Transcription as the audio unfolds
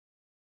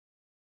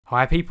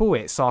Hi people,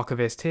 it's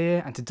Archivist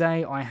here, and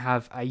today I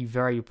have a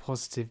very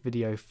positive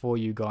video for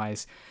you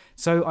guys.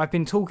 So I've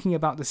been talking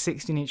about the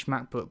 16-inch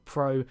MacBook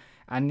Pro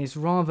and this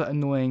rather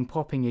annoying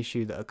popping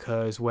issue that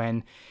occurs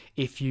when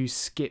if you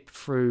skip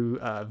through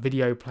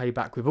video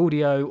playback with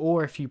audio,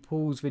 or if you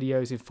pause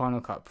videos in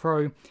Final Cut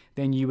Pro,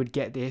 then you would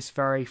get this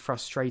very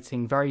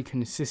frustrating, very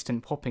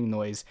consistent popping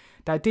noise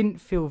that didn't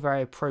feel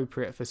very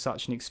appropriate for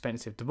such an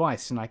expensive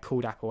device, and I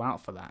called Apple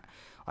out for that.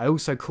 I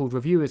also called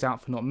reviewers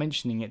out for not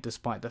mentioning it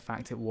despite the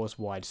fact it was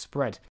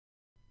widespread.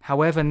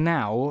 However,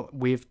 now,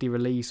 with the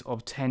release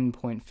of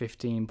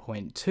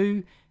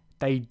 10.15.2,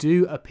 they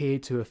do appear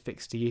to have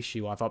fixed the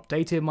issue. I've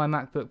updated my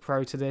MacBook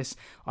Pro to this,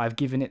 I've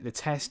given it the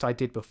test I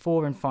did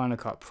before in Final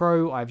Cut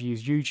Pro, I've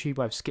used YouTube,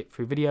 I've skipped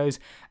through videos,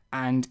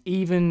 and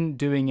even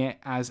doing it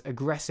as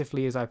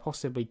aggressively as I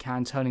possibly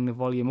can, turning the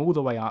volume all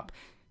the way up,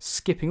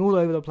 skipping all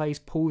over the place,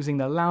 pausing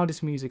the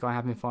loudest music I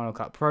have in Final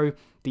Cut Pro,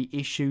 the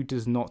issue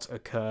does not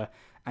occur,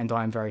 and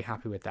I'm very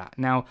happy with that.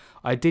 Now,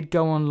 I did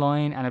go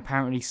online and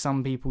apparently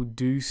some people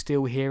do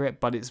still hear it,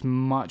 but it's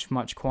much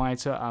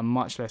quieter and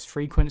much less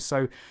frequent.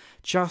 So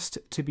just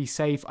to be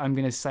safe, I'm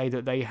going to say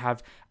that they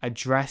have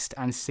addressed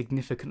and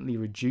significantly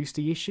reduced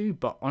the issue.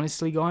 But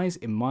honestly, guys,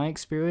 in my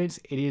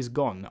experience, it is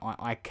gone.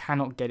 I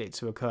cannot get it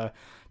to occur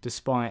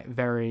despite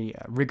very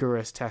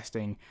rigorous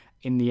testing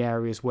in the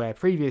areas where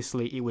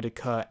previously it would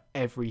occur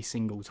every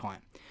single time.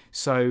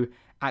 So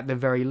at the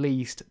very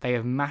least, they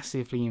have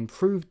massively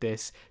improved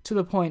this to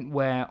the point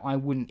where I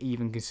wouldn't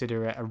even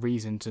consider it a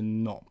reason to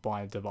not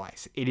buy a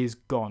device. It is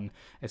gone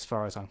as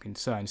far as I'm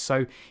concerned.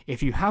 So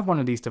if you have one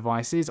of these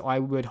devices, I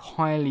would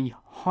highly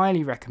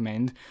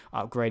recommend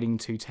upgrading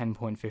to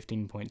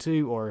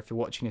 10.15.2, or if you're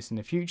watching this in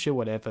the future,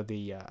 whatever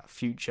the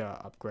future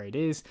upgrade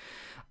is.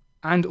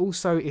 And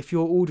also, if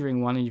you're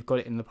ordering one and you've got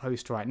it in the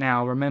post right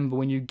now, remember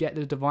when you get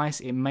the device,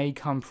 it may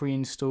come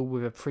pre-installed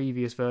with a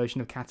previous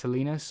version of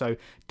Catalina, so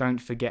don't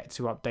forget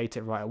to update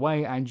it right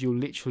away and you'll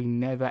literally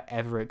never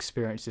ever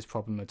experience this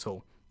problem at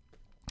all.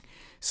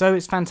 So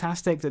it's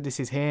fantastic that this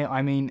is here.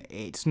 I mean,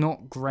 it's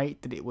not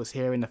great that it was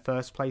here in the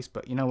first place,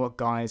 but you know what,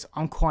 guys?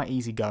 I'm quite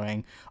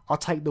easygoing. I'll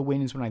take the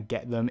wins when I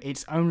get them.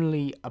 It's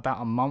only about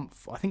a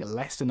month, I think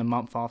less than a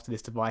month after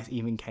this device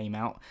even came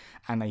out,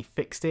 and they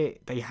fixed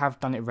it. They have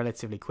done it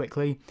relatively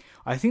quickly.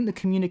 I think the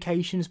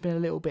communication's been a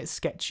little bit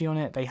sketchy on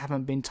it. They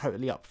haven't been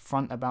totally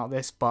upfront about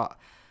this, but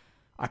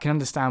I can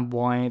understand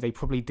why. They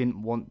probably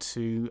didn't want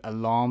to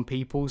alarm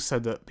people so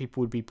that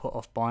people would be put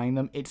off buying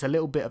them. It's a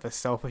little bit of a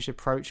selfish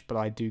approach, but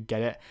I do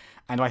get it.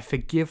 And I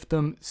forgive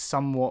them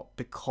somewhat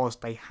because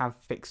they have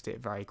fixed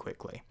it very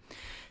quickly.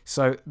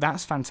 So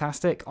that's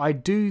fantastic. I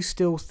do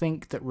still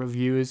think that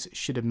reviewers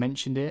should have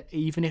mentioned it,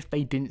 even if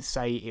they didn't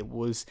say it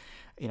was,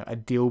 you know, a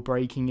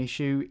deal-breaking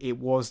issue. It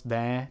was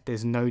there.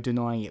 There's no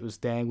denying it was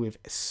there with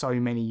so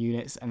many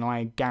units, and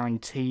I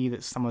guarantee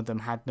that some of them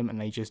had them and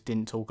they just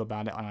didn't talk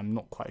about it, and I'm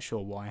not quite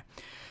sure why.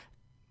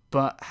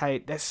 But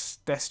hey, let's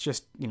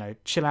just, you know,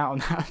 chill out on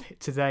that a bit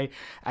today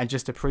and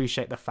just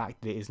appreciate the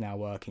fact that it is now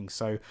working.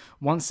 So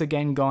once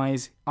again,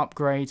 guys,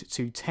 upgrade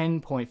to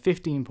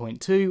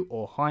 10.15.2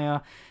 or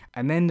higher,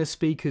 and then the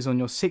speakers on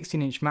your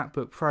 16-inch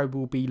MacBook Pro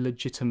will be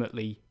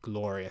legitimately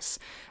glorious.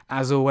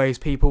 As always,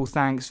 people,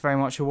 thanks very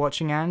much for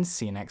watching and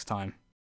see you next time.